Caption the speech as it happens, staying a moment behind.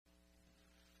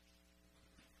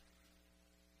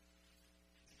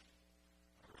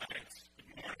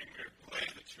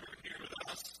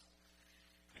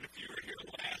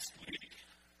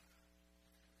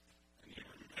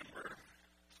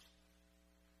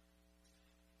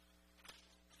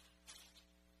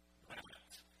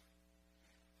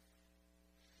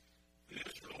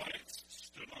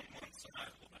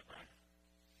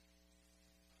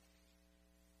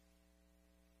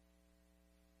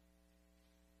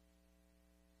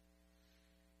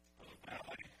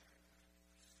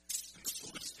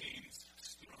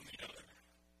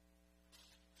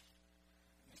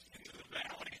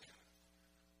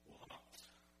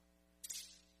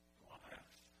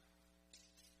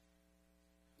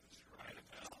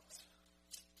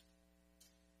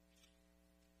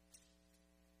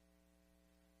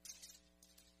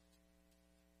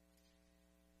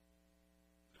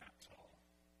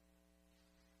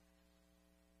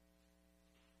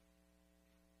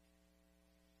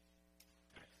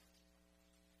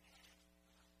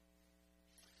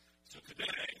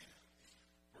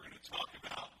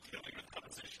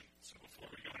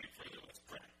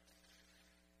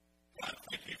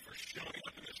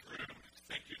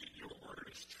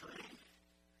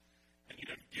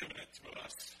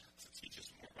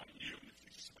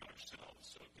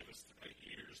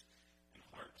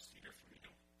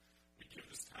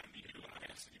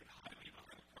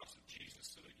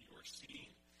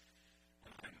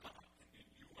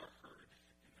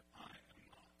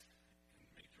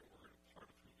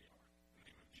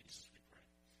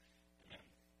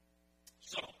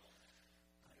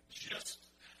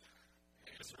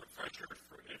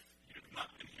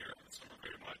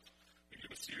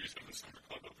summer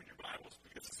club, Open Your Bibles,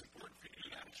 because it's important for you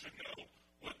to actually know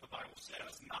what the Bible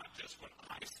says, not just what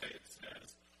I say it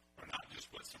says, or not just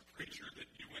what some preacher that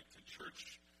you went to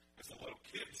church as a little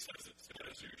kid says it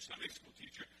says, or your Sunday school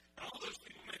teacher. And all those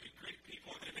people may be great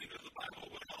people, and they may know the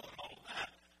Bible well and all of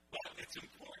that, but it's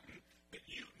important that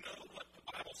you know what the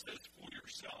Bible says for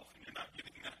yourself, and you're not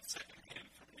getting that secondhand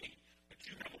from me. That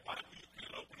you have a Bible you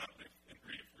can open up and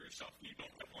read it for yourself, and you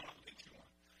don't have one, I'll get you one.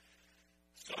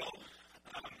 So,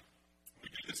 we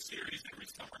do this series every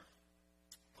summer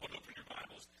called Open Your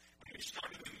Bibles, and we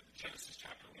started in Genesis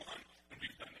chapter 1, and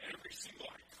we've done every single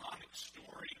iconic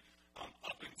story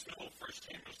up until 1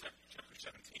 Samuel chapter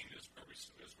 17 is where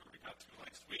we got to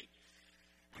last week.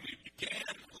 And we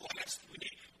began last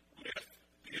week with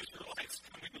the Israelites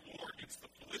coming to war against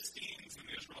the Philistines, and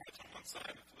the Israelites on one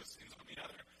side, the Philistines on the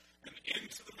other, and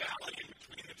into the valley in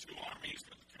between the two armies,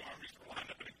 where the two armies were lined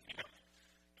up in a camp,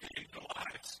 came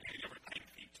Goliath standing over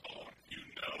 9 feet tall. And if you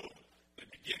know the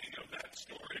beginning of that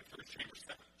story in 1 Samuel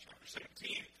chapter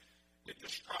 17, it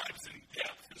describes in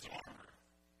depth his armor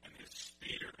and his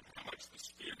spear and how much the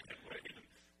spear had weighed and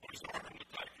what his armor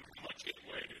looked like and how much it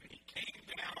weighed. And he came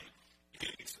down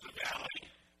into the valley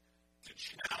to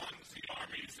challenge the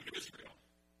armies of Israel.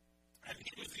 And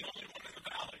he was the only one in the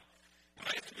valley. And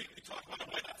last week we talked about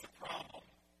why that's a problem.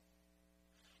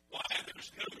 Why there's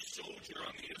no soldier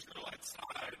on the Israelite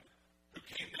side who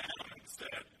came down and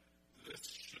said, this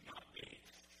should not be.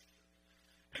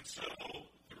 And so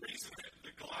the reason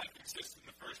that Goliath exists in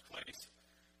the first place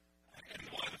and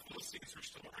why the Philistines are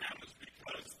still around is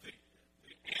because the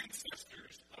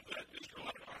ancestors of that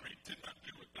Israelite army did not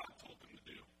do what God told them to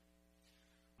do.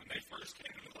 When they first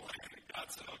came into the land, God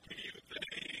said, I'll give you,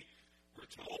 they were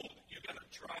told, you got to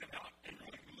drive out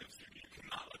everyone who lives here. You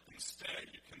cannot let them stay.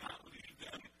 You cannot leave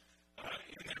them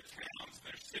in their towns,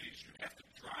 their cities. You have to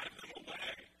drive them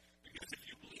away. Because if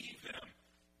you leave them,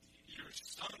 your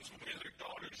sons will marry their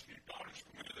daughters, and your daughters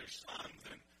will marry their sons,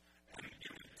 and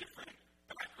you're in different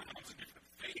backgrounds and different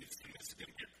faiths, and this is going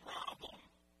to be a problem.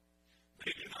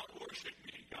 They do not worship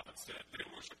me, God said. They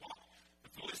worship all.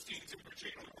 The Philistines in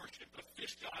particular worship a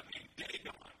fish god named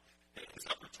Dagon. His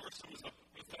upper torso was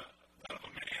that of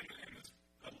a man, and his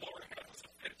lower half was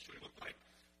a fish, so he looked like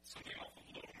something off of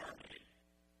Little Mermaid.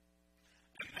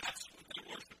 And that's what they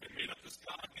worship. They made up this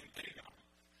god named Dagon.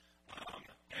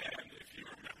 And if you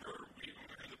remember, when we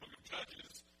were in the book of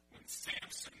Judges, when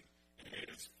Samson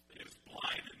is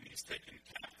blind and he's taken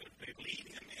captive, they lead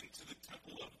him into the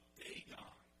temple of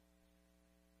Dagon.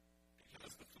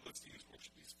 Because the Philistines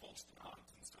worship these false gods.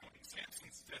 And so when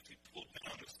Samson's death, he pulled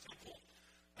down this temple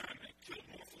and killed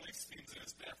more Philistines in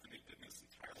his death than he did in his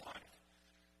entire life.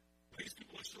 But these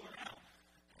people are still around.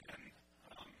 And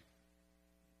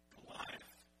Goliath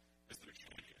is their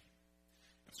champion.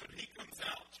 And so he comes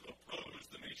out to oppose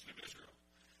the nation of Israel.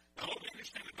 Now, what we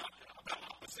understand about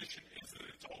opposition is that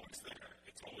it's always there.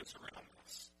 It's always around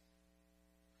us.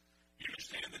 You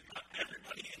understand that not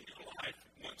everybody in your life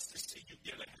wants to see you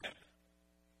get ahead.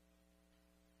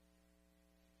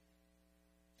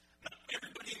 Not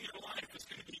everybody in your life is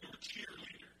going to be your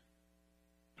cheerleader.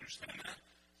 Understand that?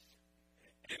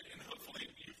 And hopefully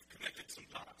you've connected some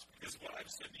dots, because what I've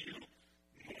said to you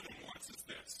more than once is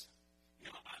this.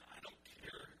 I don't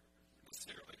care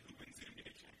necessarily who wins the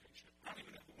NBA championship. I don't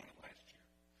even know who won it last year.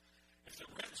 If the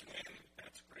Reds win,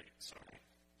 that's great. Sorry,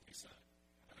 Lisa.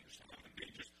 I understand I'm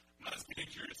dangerous. I'm not as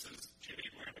dangerous as Jay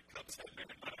wearing a Cubs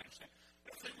headband, but I understand.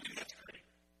 But if they win, that's great.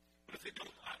 But if they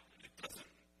don't, it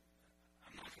doesn't.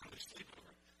 I'm not going to lose sleep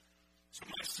over it. So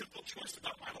my simple choice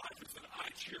about my life is that I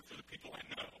cheer for the people I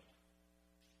know.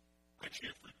 I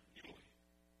cheer for Yuli.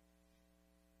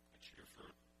 I cheer for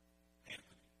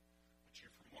Anthony. I cheer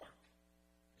for Mark.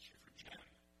 I cheer for Jen.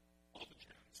 All the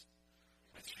Jens.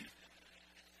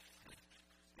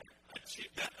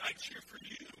 I cheer for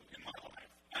you in my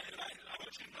life. And I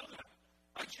want you to know that.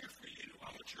 I cheer for you. I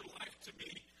want your life to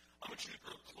be, I want you to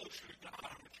grow closer to God.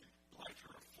 I want your life to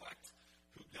reflect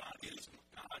who God is and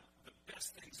God, the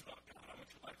best things about God. I want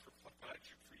your life to reflect what I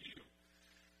cheer for you.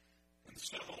 And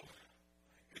so,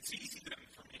 it's easy then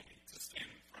for me to stand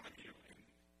in front of you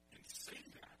and say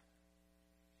that.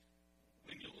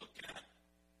 When you look at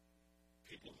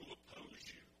people who oppose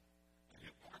you and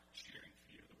who aren't cheering for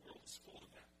you, the world is full of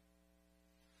them.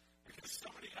 Because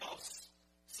somebody else,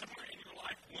 somewhere in your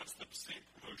life, wants the same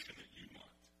promotion that you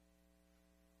want.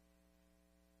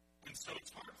 And so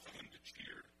it's hard for them to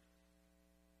cheer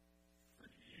for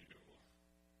you.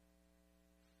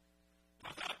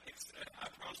 Now that being said, I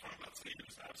promise what I'm about to say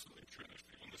is absolutely true. There's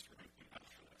people in this room who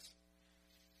vouch for this.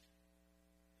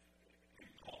 In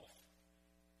golf,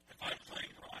 if I'm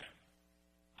playing Brian,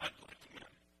 I'd like to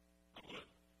win. I would.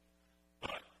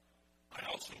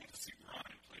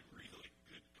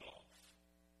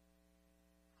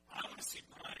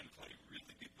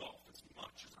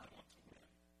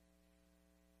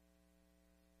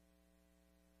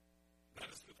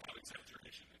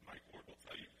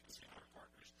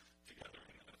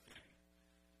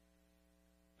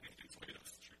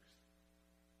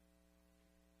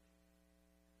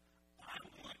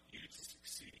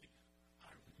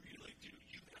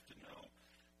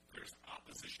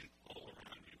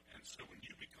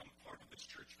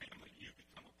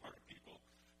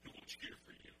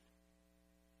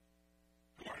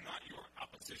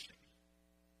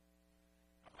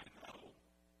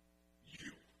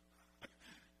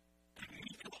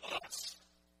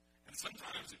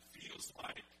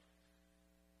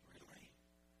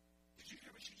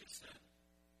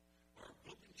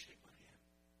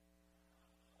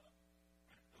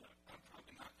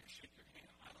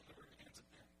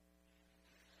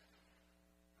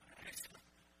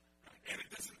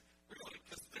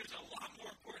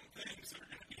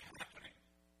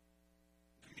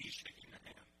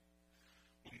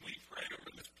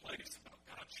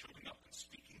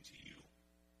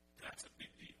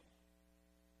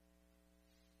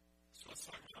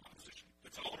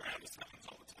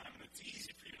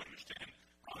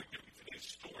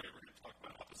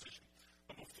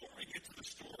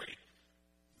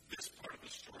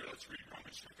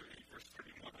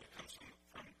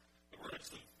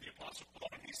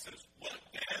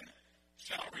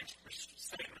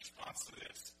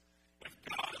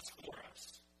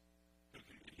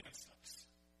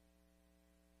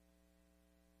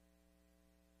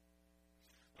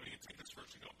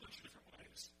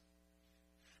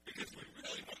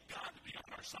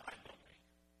 our side, don't we?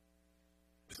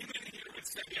 As many here would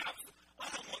say, yeah, I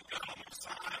don't want God on my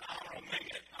side. I'll wing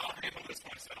it. I'll handle this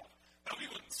myself. Now, we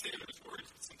wouldn't say those words,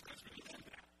 but sometimes we do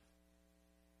that.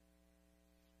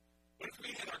 But if we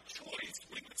had our choice,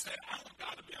 we would say, I want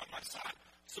God to be on my side.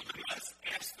 So then let's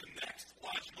ask the next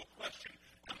logical question.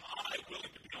 Am I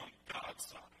willing to be on God's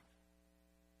side?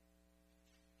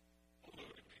 Although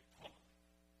to me,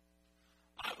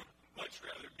 I would much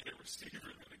rather be a receiver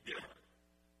than a giver.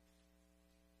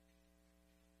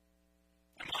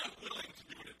 Am I willing to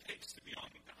do what it takes to be on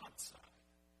God's side?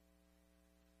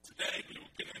 Today, we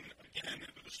will get in again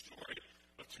into the story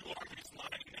of two armies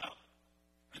lining up.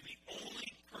 And the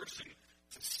only person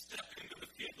to step into the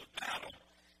field of battle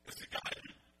is the guy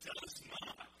who does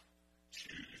not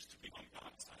choose to be on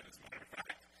God's side. As a matter of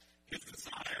fact, his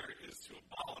desire is to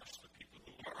abolish the people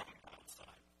who are on God's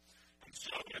side. And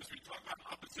so, as we talk about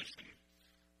opposition,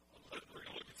 we're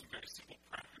going to look at some very simple,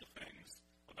 practical things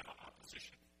about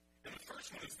opposition. And the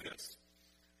first one is this.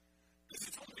 This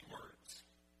is only words.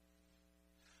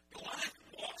 Goliath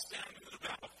walks down into the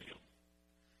battlefield,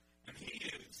 and he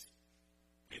is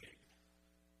big.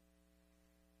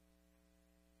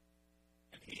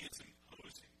 And he is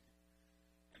imposing.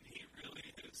 And he really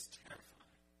is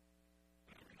terrifying.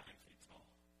 Over 9 feet tall.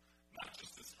 Not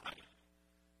just his height,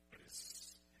 but his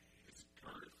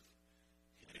girth,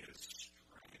 his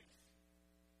strength.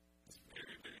 It's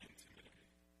very, very intimidating.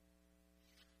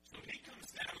 So he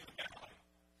comes down to the valley.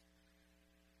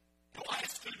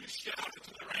 Goliath stood and shouted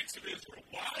to the ranks of Israel,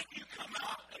 why do you come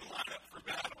out and line up for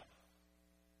battle?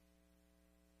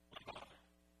 My father.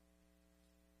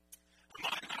 Am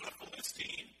I not a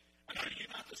Philistine? And are you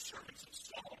not the servants of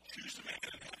Saul? Choose a man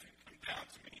and have him come down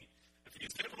to me. If he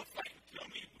is able to fight and kill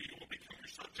me, we will become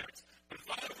your subjects. But if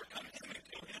I overcome him and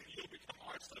kill him, you will become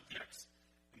our subjects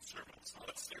and servants. Now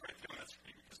let's stay right there on that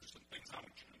screen because there's some things I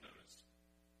want you to notice.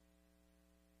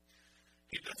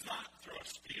 He does not throw a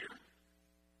spear.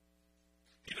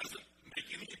 He doesn't make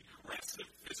any aggressive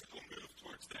physical move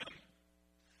towards them.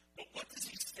 But what does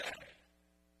he say?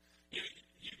 You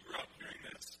grew up hearing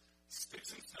this.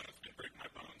 Sticks and stones can break my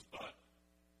bones, but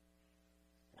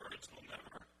words will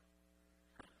never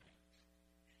hurt me.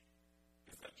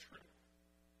 Is that true?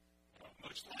 Well,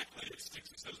 most likely,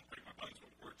 sticks and stones will break my bones, but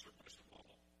words are most of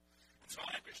all. And so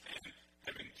I understand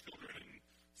having children, and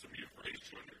some of you have raised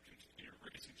children or continue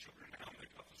raising children now, and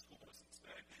they go to school bus and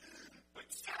say, but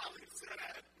Sally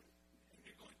said, and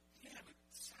you're going, yeah, but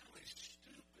Sally's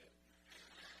stupid.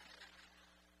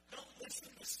 Don't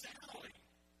listen to Sally.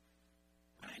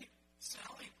 Right?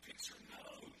 Sally picks her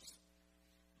nose.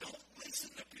 Don't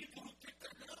listen to people who pick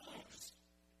their nose.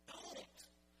 Don't.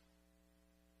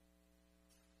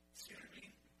 See what I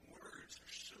mean? Words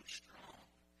are so strong.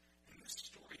 And this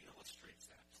story illustrates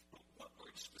that. But what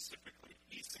words specifically?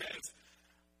 He says,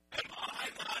 am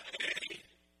I not a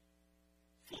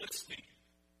Philistine?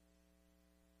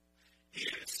 He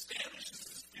establishes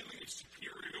his feeling of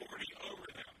superiority over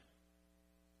them.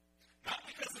 Not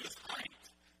because of his height,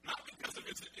 not because of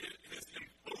his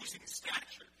imposing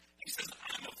stature. He says,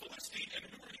 I'm a Philistine, and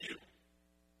who are you?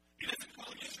 He doesn't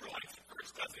call them Israelites at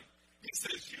first, does he? He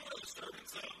says, you are the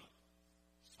servants of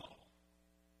Saul.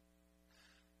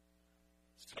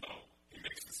 So, he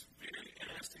makes this very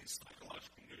interesting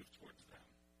psychological move towards them.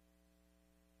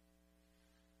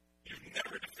 You've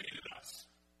never defeated us.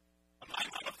 Am I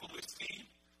not a Philistine?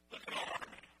 Look at our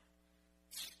army.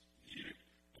 You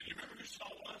remember who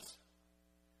Saul was?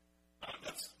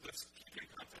 Let's keep in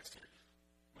context here.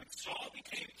 When Saul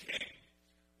became king,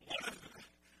 one of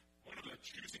the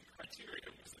choosing criteria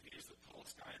was that he was the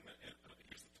tallest guy, he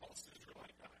was the tallest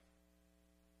Israelite guy.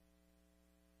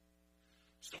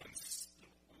 So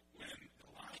when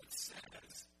Goliath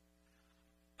says,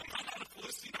 am I not a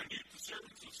Philistine? Are you the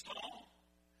servants of Saul?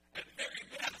 At very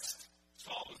best,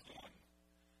 Saul was going,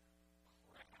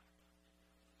 crap.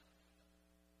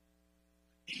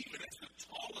 Even as the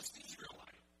tallest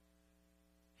Israelite,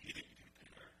 he didn't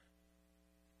compare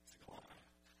to Goliath.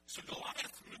 So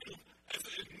Goliath's move, as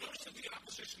most of the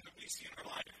opposition that we see in our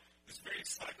life, is very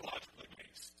psychologically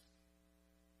based.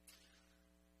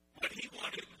 What he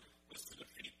wanted was to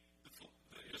defeat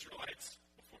the Israelites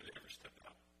before they ever stepped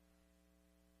out.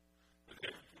 Before they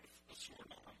ever put a sword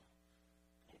on them.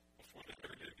 Before they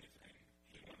ever did anything,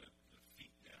 he wanted to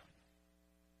defeat them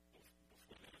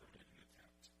before they ever made an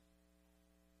attempt.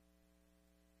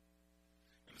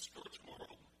 In the sports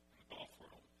world, in the golf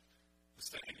world, the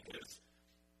saying is,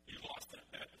 you lost that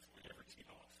bet before you ever teed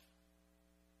off.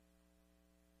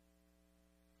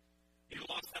 You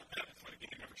lost that bet before the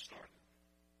game ever started.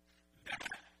 That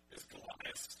is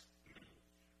Goliath's move.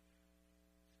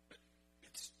 But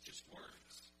it's just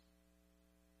words.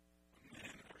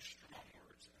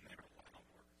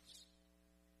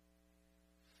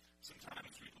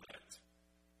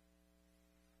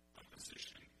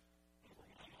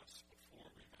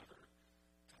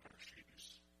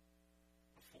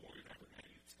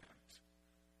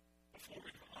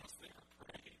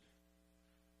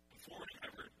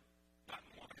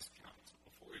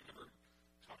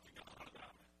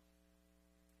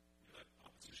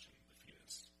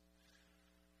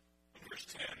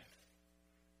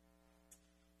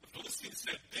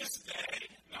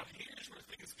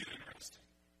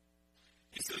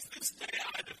 this day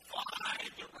I defy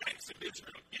the ranks of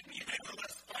Israel. Give me a hand and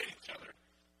let's fight each other.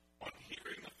 On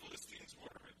hearing the Philistines'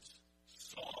 words,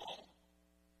 Saul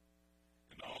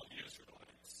and all the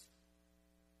Israelites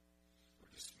were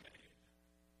dismayed.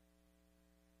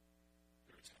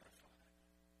 They were terrified.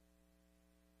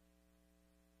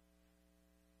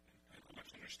 And I want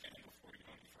you to understand before we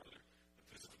go any further that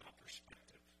this is about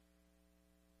perspective.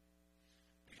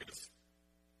 Because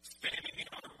standing in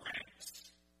our ranks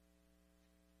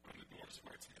on the doors of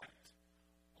our tent,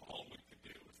 all we could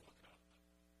do was look up.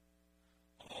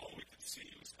 All we could see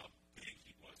was how big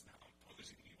he was and how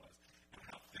imposing he was and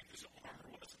how thick his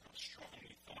armor was and how strong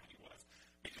he thought he was.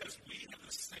 Because we have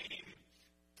the same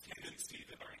tendency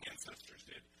that our ancestors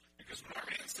did. Because when our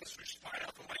ancestors spied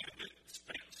out the land,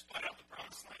 spied out the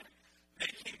promised land,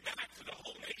 they came back to the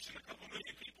whole nation, a couple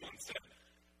million people, and said,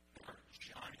 there are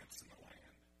giants in the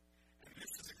land. And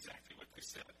this is exactly what they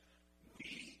said.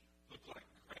 We look like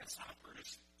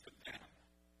grasshoppers to them.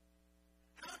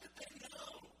 How did they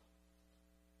know?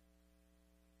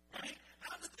 Right?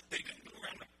 How did they didn't go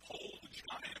around and poll the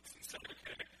giants and say,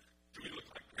 okay, do we look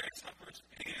like grasshoppers,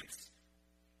 ants?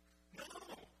 No,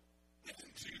 they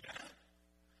didn't do that.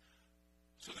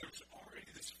 So there was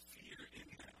already this fear in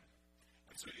them.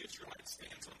 And so the Israelite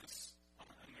stands on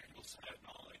their hillside, and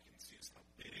all they can see is how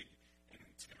big and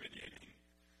intimidating.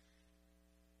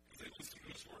 And they listen to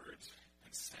his words,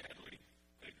 and sadly,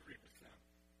 they agree with them.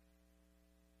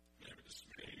 They were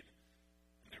dismayed,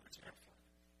 and they were terrified.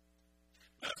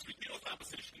 Now, as we deal with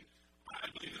opposition, I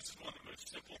believe this is one of the most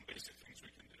simple and basic things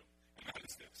we can do. And that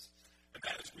is this. And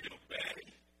that is we obey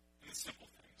in the simple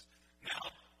things. Now,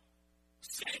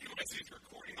 Samuel, as he's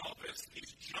recording all this,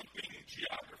 he's jumping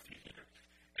geography here.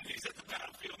 And he's at the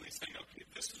battlefield, and he's saying, okay,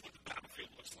 this is what the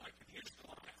battlefield looks like, and here's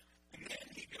Goliath. And then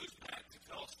he goes back to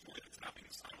tell a story that's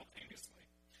happening simultaneously.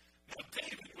 Now,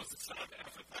 David was the son of an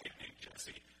Ephrathite named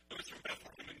Jesse, who was from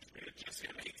Bethlehem in Judah. Jesse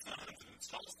had 8 sons, and in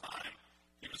Saul's time,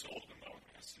 he was old and well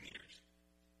past in years.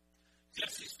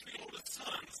 Jesse's 3 oldest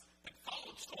sons had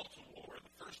followed Saul to war.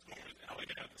 The first one was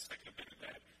Eliab, the second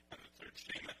Abinadab, and the third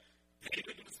Shammah.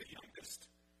 David was the youngest.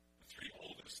 The 3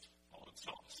 oldest followed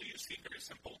Saul. So you see, very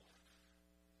simple.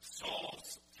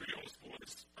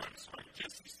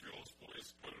 Jesse's 3 oldest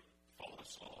boys would follow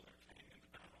Saul. They're carrying into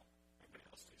battle. Everybody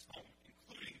else stays home,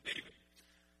 including David.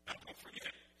 Now, don't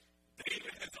forget,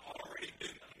 David has already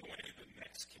been anointed the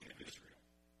next king of Israel.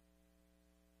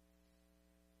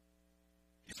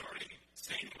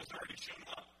 Samuel has already shown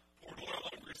up, poured oil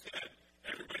over his head.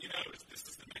 Everybody knows this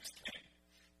is the next king.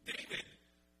 David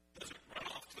doesn't run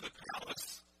off to the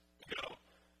palace and go,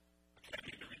 okay, I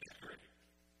need to redecorate.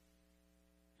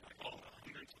 Like all the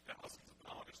hundreds of thousands of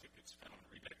dollars that gets spent on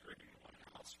redecorating one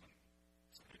house when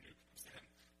somebody new comes in.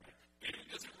 Right? David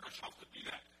doesn't rush off to do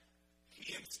that.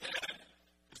 He instead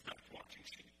goes back to watching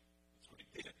sheep. That's what he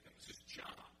did. That was his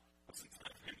job. It wasn't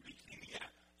time for him to be king yet.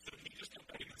 So he just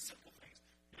obeyed the simple things.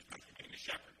 He was meant to be a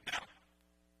shepherd. Now,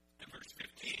 in verse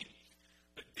 15,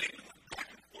 but David went back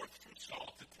and forth from Saul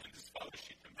to tend his father's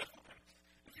sheep in Bethlehem.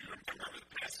 If you remember, over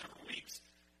the past several weeks,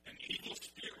 an evil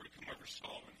spirit would come over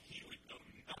Saul and he would go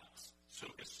nuts. So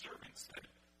his servants said,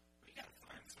 we got to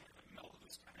find somewhere to mellow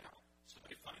this guy out. So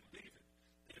they find David.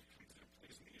 David comes in and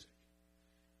plays music.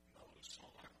 Mellows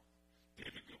Saul out.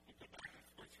 David would go back and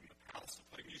forth from the palace to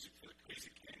play music for the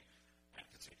crazy king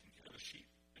after taking care of the sheep.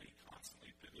 And he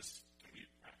constantly did this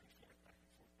commute back and forth, back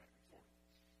and forth, back and forth.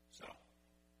 So,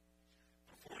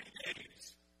 for 40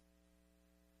 days,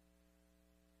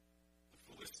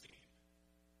 for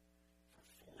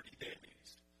 40 days,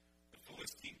 the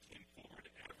Philistine came forward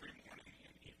every morning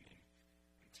and evening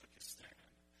and took his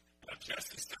stand. Now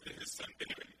Jesse said to his son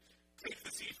David, take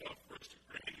this ephah of roasted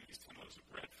grain and these 10 loaves of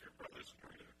bread for your brothers who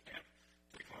are in the camp.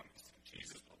 Take along these 10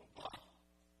 cheeses, blah, blah, blah.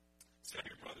 Say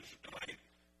your brothers are dying,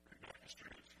 bring back a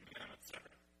string from them, etc.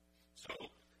 So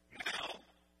now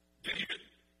David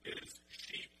is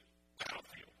sheep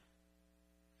battlefield.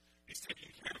 He's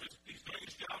taking care of he's doing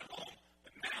his job at home,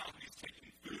 but now he's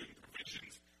taking food and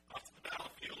provisions off to the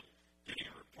battlefield, getting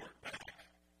a report back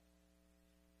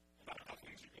about how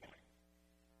things are going.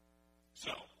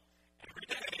 So, every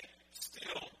day,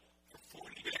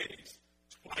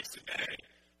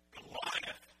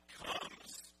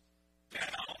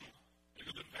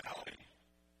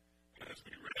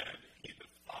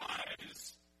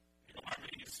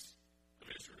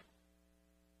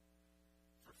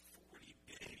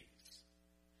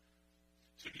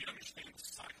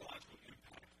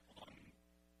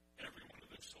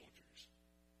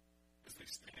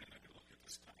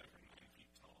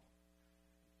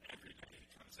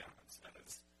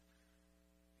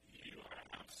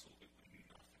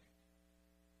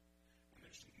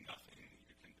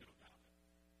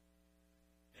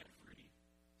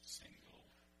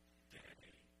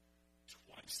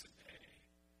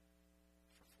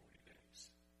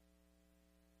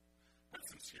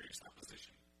 serious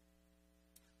opposition.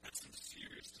 That's some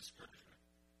serious discouragement.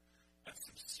 That's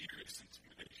some serious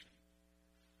intimidation.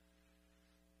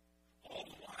 All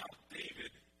the while,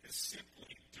 David is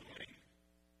simply doing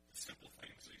the simple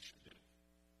things that he should do.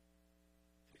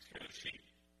 He takes care of the sheep.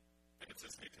 And it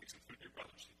says, hey, take some food to your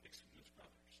brothers. He takes some to his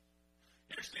brothers.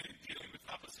 You understand, in dealing with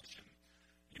opposition,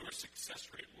 your success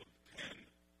rate will depend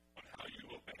on how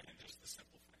you obey in just the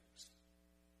simple things.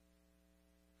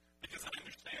 Because I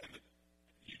understand that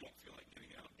you don't feel like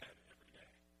getting out of bed every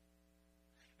day.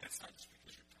 And it's not just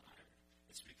because you're tired.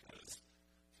 It's because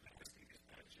today is going to get as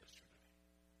bad as yesterday.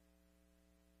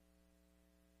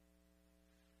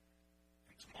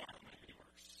 And tomorrow may be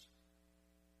worse.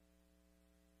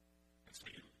 And so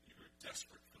you're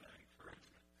desperate for that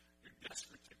encouragement. You're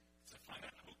desperate to find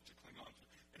that hope to cling on to.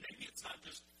 And maybe it's not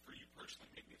just for you personally.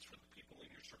 Maybe it's for the people in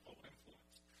your circle of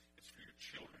influence. It's for your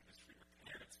children. It's for your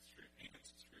parents. It's for your aunts.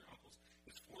 It's for your uncles.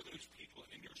 It's for those people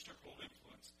in your circle of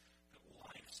influence that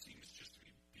life seems just to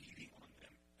be beating on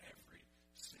them every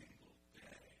single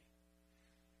day.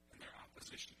 And their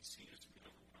opposition seems to be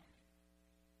overwhelming.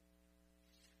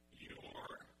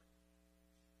 Your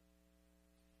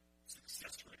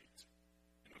success rate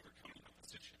in overcoming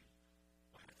opposition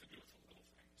will have to do with the little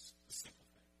things, the simple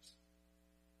things.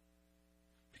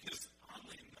 Because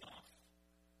oddly enough,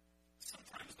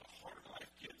 sometimes the harder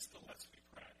life gets, the less we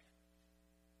pray.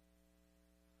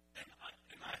 And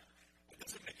it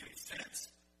doesn't make any sense,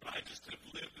 but I just have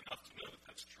lived enough to know that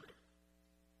that's true.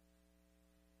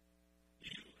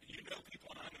 You know people,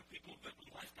 and I know people that when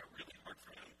life got really hard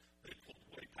for them, they pulled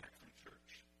way back from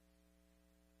church.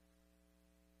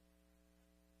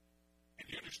 And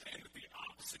you understand that the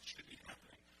opposite should be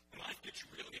happening. When life gets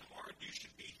really hard, you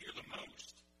should be here the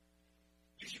most.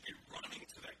 You should be running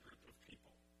to that group of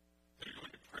people that are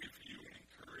going to pray for you and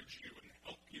encourage you and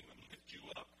help you and lift you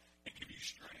up and give you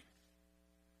strength.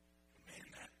 But man,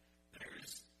 there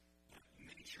is that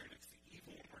nature, and it's the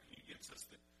evil one working against us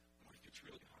that when life gets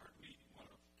really hard, we want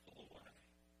to pull away.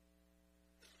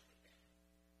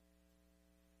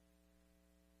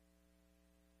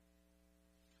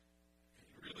 And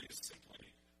it really is simply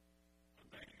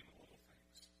obeying in the little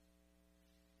things.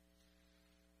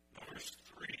 Now, verse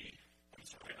 3.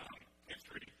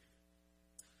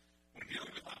 When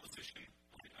dealing with opposition,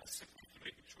 I simply have to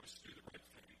make a choice to do the right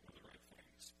thing or the right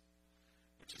things,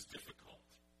 which is difficult.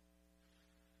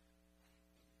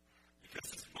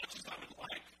 Because as much as I would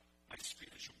like my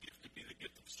spiritual gift to be the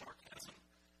gift of sarcasm,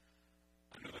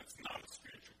 I know that's not a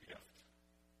spiritual gift.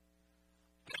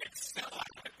 I excel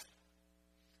at it,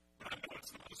 but I know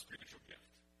it's not a spiritual gift.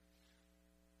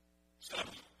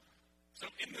 So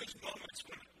in those moments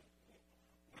when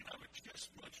I would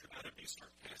just much rather be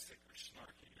sarcastic or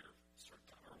snarky or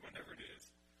whatever it is,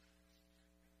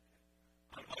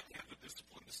 I'd like to have the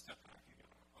discipline to step back and go,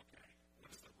 okay, what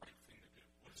is the right thing to do?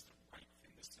 What is the right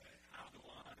thing to say?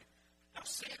 Now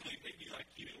sadly, maybe like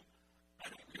you, I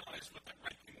don't realize what that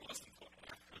right thing was until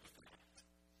after the fact.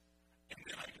 And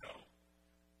then I go,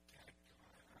 God,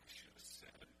 I should have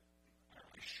said, or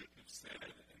I shouldn't have said,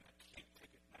 and I can't take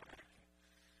it back.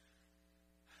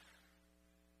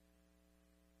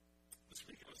 This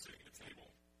week I was sitting at a table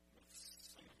with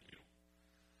some of you,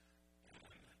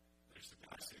 and there's a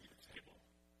guy sitting at the table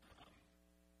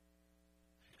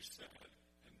who said,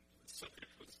 and the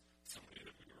subject was somebody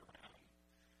that we were around.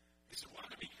 He said, well,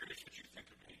 I'd be curious what you think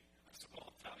of me. And I said,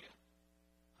 well, I'll tell you.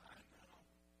 I know.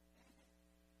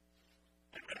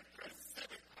 And after I said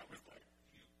it, I was like,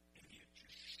 you idiot,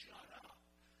 just shut up.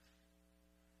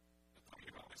 I thought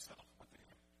me about myself, what the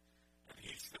heck. And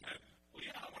he said, well,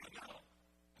 yeah, I want to know.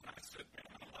 And I said, man,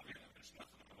 I love you. There's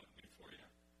nothing I wouldn't do for you.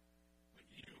 But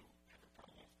you have a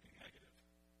problem with being negative.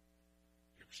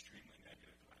 You're extremely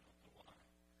negative, and I don't know why.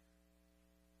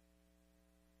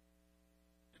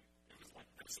 And it was like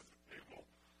this at the table.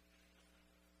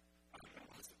 I don't know.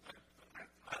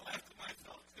 I laughed at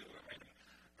myself, too. I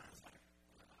was like,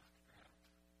 oh, crap.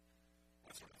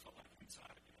 That's what I felt like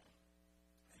inside, you know.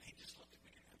 And he just looked at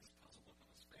me and had this puzzled look on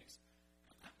his face.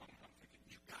 And at that moment, I'm thinking,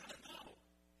 you gotta know.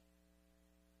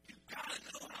 You gotta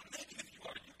know how negative you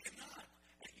are. You cannot,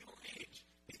 at your age,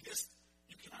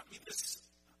 you cannot be this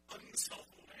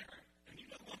unself-aware.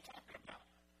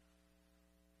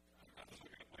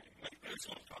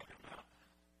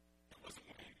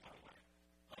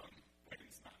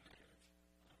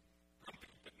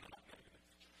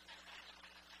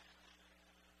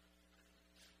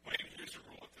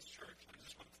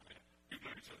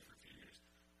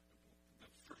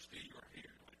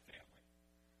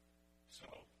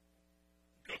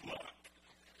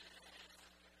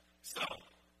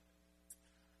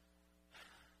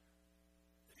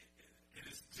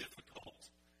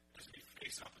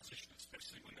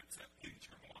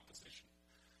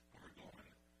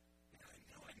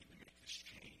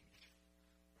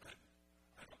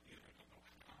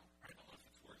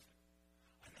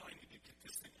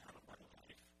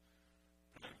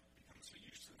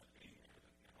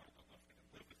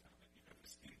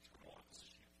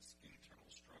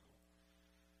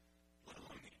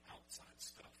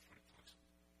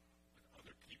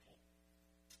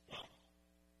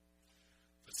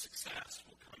 best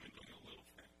will come in doing the little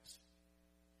things.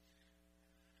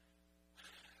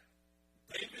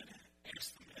 David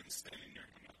asked the men standing near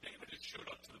him. Now, David had showed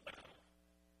up to the battle,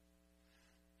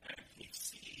 and he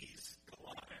sees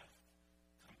Goliath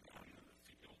come down into the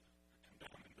field, come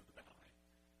down into the valley,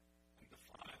 and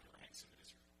defy the ranks of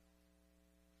Israel.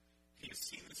 He has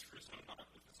seen this with his own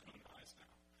eyes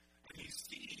now. And he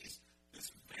sees this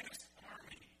vast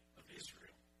army of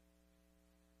Israel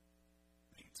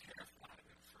being terrified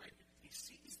and afraid. He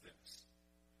sees this.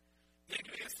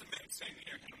 David asked the men saying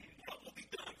near him, what will be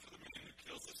done for the man who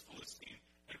kills this Philistine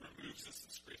and removes this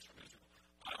disgrace from Israel?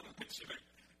 I don't miss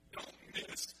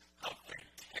how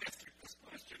fantastic this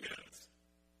question is.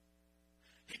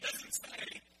 He doesn't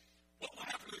say, what will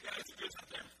happen to the guy who goes out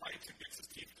there and fights and gets his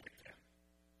teeth kicked in?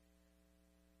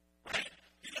 Right?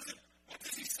 He doesn't. What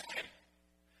does he say?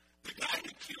 The guy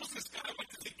who kills this guy, what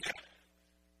does he get?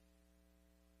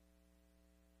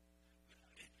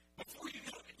 Before you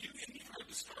know it, you've heard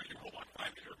the story your whole life.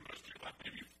 I've heard most of your life.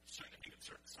 Maybe you've certainly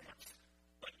heard it somewhere.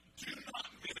 But do not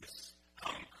miss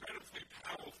how incredibly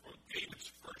powerful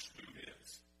David's first move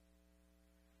is.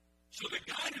 So the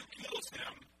guy who kills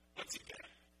him, what's he get?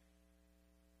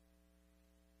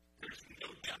 There's no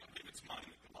doubt in David's mind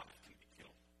that Goliath can be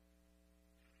killed.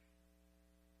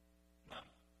 None.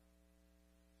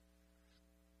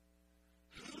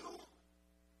 Who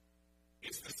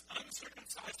is this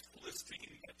uncircumcised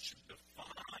Philistine that should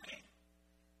defy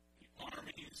the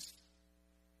armies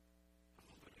of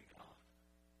the living God?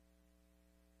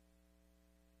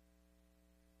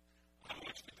 I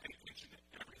want you to pay attention to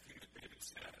everything that David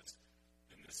says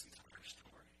in this entire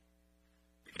story.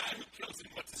 The guy who kills him,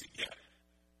 what does he get?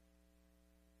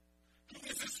 Who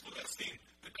is this Philistine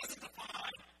that doesn't defy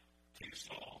King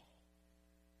Saul?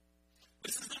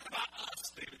 This is not about us,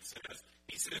 David says.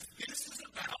 He says, this is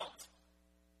about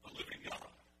the living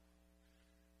God.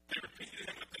 They repeated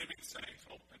him what David was saying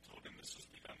and told him this was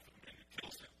to be done for the man who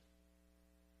kills him.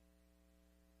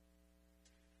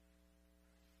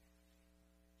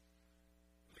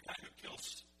 The guy who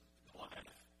kills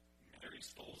Goliath marries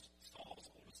Saul's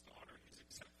oldest daughter. He's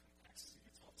exempt from taxes. He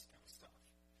gets all this kind of stuff.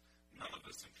 None of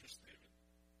this interests David.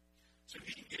 So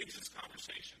he engages this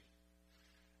conversation.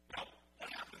 Now, what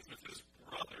happens with his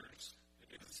brothers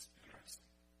is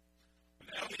interesting.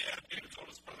 When Eliab, David's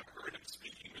oldest brother, heard him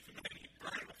speaking with him, and he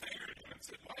burned with anger at him and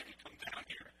said, why have you come down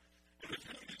here? And with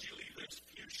whom did you leave those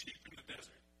few sheep in the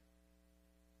desert?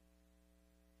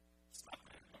 It's not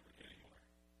that number anymore.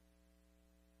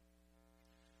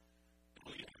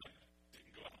 Eliab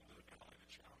didn't go out into the valley to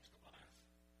challenge Goliath.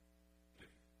 Did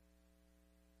he?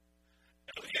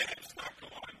 Eliab is not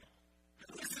going,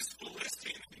 who is this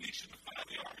Philistine that he should defy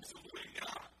the armies of the living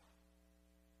God?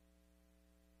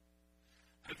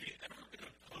 Have you ever been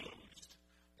opposed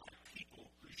by people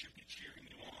who should be cheering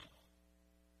you on?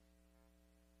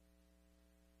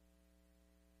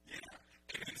 Yeah.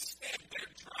 And instead,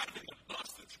 they're driving a bus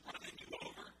that's running you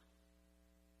over.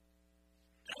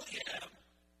 Eliab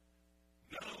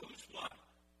knows what?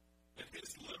 That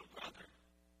his little brother,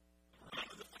 the run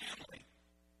of the family,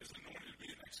 is anointed to be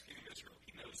the next king of Israel.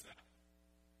 He knows that.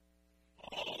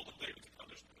 All of David's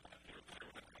brothers know that. They were there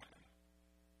when it happened.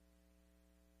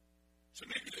 So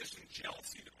maybe there's some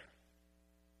jealousy there.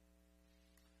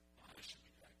 I should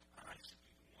be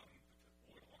the one with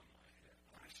the oil on my head.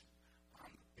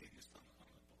 I'm the biggest on the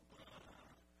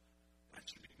that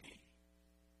should be me.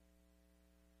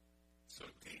 So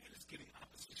David is getting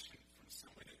opposition from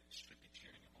somebody that should be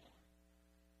cheering him on.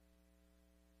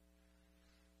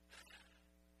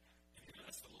 And you know,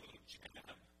 that's the little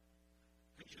jab.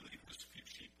 Who'd you leave those few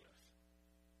sheep with?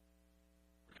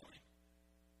 Really?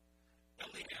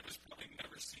 Eliab has probably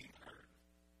never seen herd.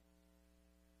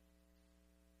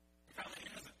 He probably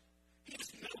hasn't. He has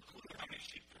no clue how many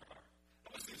sheep there are.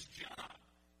 That was his job.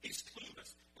 He's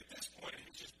clueless. At this point,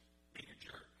 he's just being a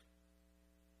jerk.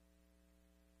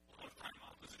 A lot of time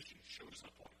opposition shows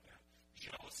up like that.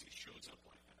 Jealousy shows up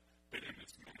like that.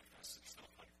 Bitterness manifests itself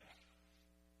like that.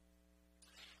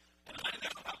 And I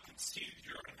know how conceited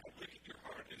you are and how wicked your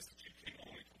heart is that you came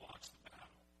only to watch the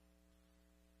battle.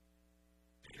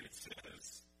 David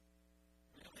says,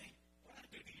 really? What did I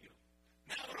do to you?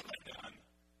 Now what have I done?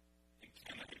 And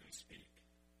can I even speak?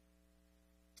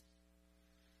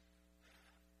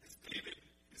 As David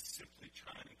is simply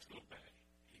trying to obey,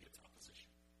 he gets opposition.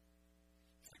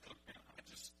 It's like, look, man, I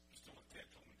just doing what Dad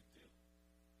told me to do.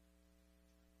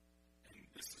 And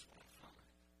this is what I find.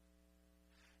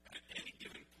 And at any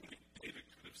given point, David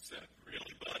could have said,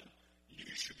 really, bud? You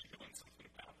should be doing something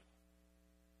about it.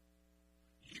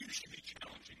 You should be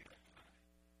challenging that guy.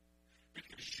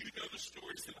 Because you know the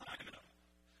stories that I know.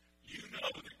 You know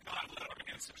that God led our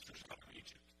ancestors out of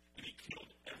Egypt, and he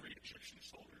killed every Egyptian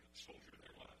soldier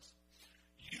there was.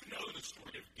 You know the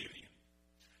story of Gideon.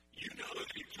 You know that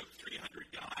he took 300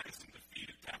 guys and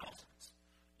defeated thousands.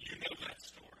 You know that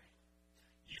story.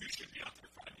 You should be out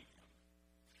there fighting him.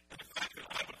 And the fact that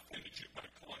I've offended you by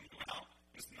calling you out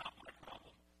is not my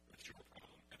problem. That's your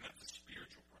problem. And that's a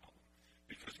spiritual problem.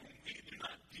 Because when we do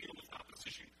not deal with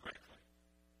opposition correctly,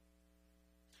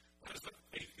 that is a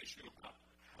faith issue about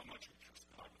how much we trust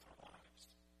God with our lives.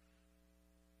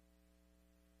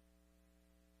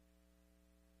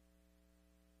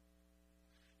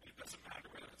 And it doesn't matter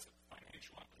whether it's a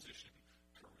financial opposition,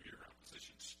 career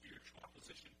opposition, spiritual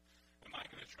opposition. Am I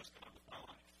going to trust God with my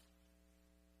life?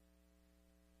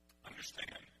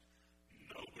 Understand,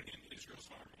 nobody in Israel's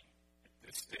army at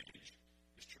this stage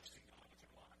is trusting God with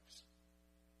their lives.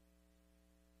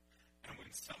 And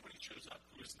when somebody shows up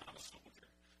who is not a soldier,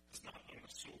 does not own a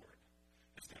sword,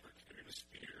 has never carried a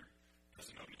spear,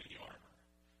 doesn't own any armor,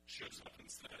 shows up and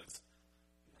says,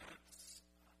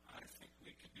 I think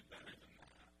we can do better than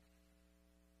that.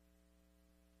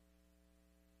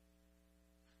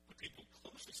 The people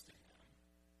closest to him,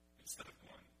 instead of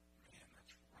going, man,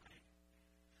 that's right.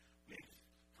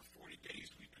 For 40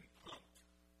 days we've been pumped.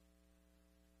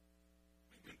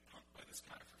 We've been pumped by this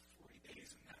guy for 40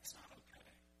 days, and that's not okay.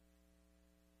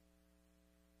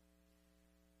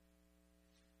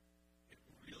 It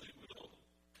really will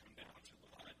come down to,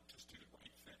 will I just do the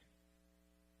right thing?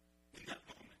 In that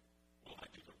moment, will I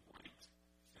do the right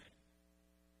thing?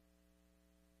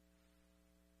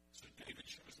 So David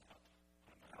shows up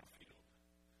on a battlefield,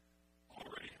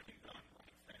 already having done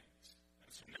right things.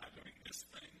 And so now doing this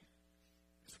thing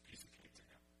is a piece of cake to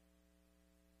him.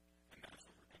 And that's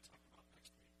what we're going to talk about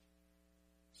next week.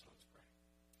 So let's pray.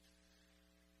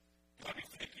 God, we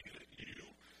thank you that you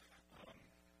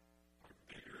are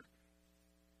bigger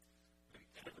than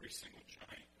every single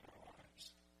giant in our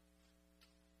lives.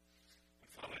 And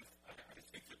Father, I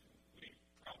think that we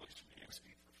probably should be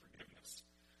asking for forgiveness.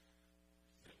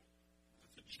 That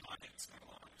the giants in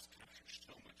our lives capture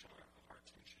so much of our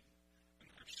attention, and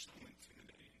they're so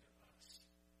intimidating to us.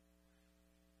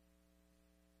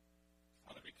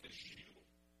 Father, because you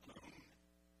own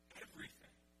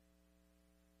everything.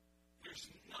 There's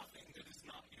nothing that is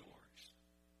not yours.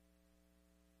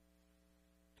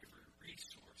 Every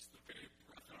resource, the very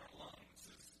breath in our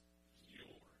lungs is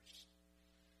yours.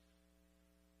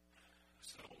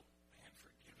 So, man,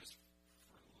 forgive us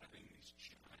for letting these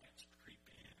giants creep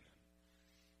in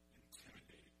and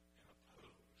intimidate and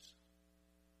oppose.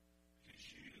 Because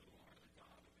you are the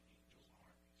God of the angels'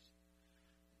 armies.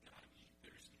 God,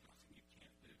 there's nothing you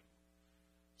can't do.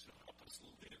 So help us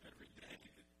live every day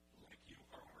like you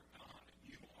are our God, and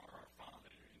you are our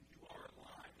Father, and you are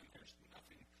alive, and there's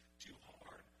nothing too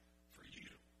hard for you.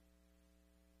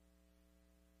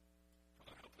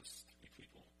 Father, help us to be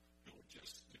people who will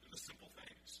just do the simple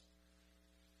things,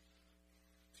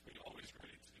 to be always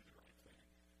ready to do the right thing.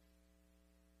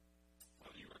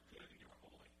 Father, you are good and you are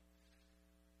holy,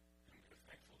 and we are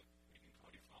thankful that we can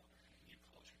call you Father, and you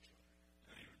call us your children.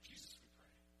 In the name of Jesus we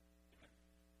pray. Amen.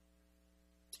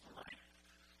 All right.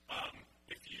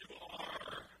 If you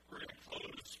are, we're going to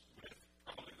close with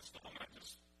probably the song I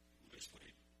just loosely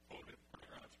quoted.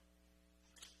 Okay.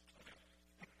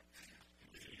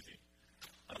 It'll be easy.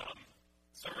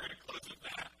 So we're going to close with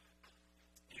that.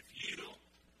 If you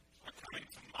are coming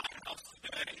to my house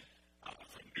today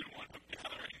for New One Hope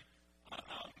Gathering,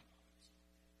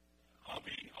 I'll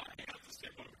hang out the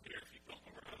step over here. If you don't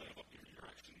know where I live, I'll give you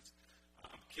directions.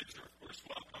 Kids are, of course,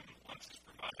 welcome. Lunch is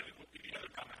provided. We'll be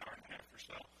together about an hour and a half or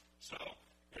so. So